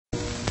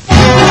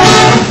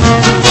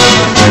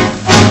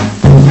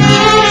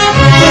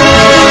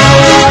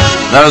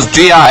Those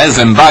GIs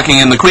embarking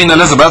in the Queen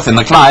Elizabeth in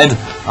the Clyde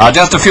are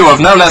just a few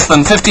of no less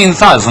than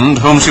 15,000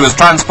 whom she was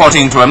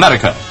transporting to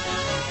America.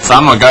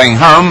 Some were going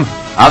home,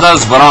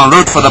 others were en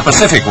route for the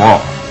Pacific War.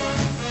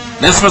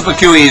 This was the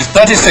QE's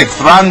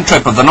 36th round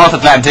trip of the North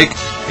Atlantic,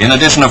 in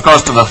addition of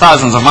course to the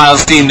thousands of miles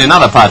steamed in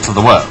other parts of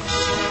the world.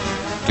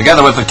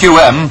 Together with the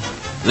QM,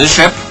 this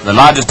ship, the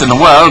largest in the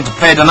world,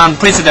 played an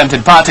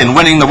unprecedented part in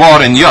winning the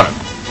war in Europe.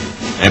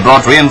 They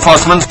brought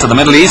reinforcements to the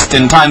Middle East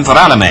in time for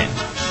Alamein.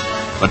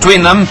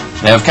 Between them,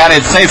 they have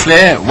carried safely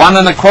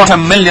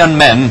 1.25 million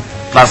men,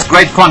 plus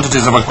great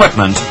quantities of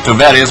equipment to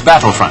various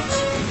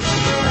battlefronts.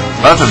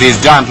 Both of these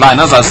giant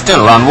liners are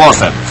still on war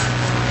service.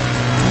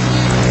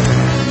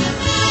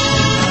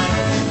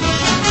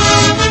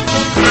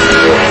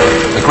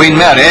 The Queen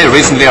Mary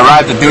recently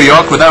arrived at New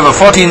York with over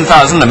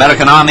 14,000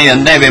 American Army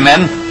and Navy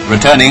men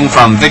returning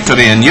from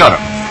victory in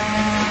Europe.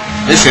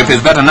 This ship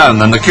is better known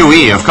than the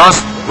QE, of course,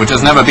 which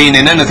has never been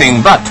in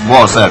anything but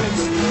war service.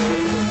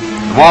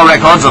 The war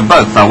records of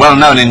both are well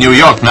known in New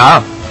York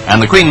now,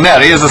 and the Queen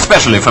Mary is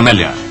especially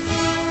familiar.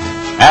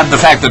 Add the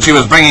fact that she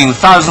was bringing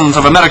thousands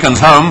of Americans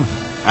home,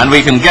 and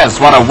we can guess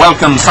what a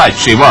welcome sight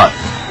she was.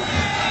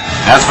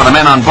 As for the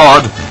men on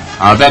board,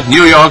 I'll bet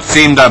New York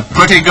seemed a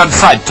pretty good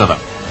sight to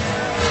them.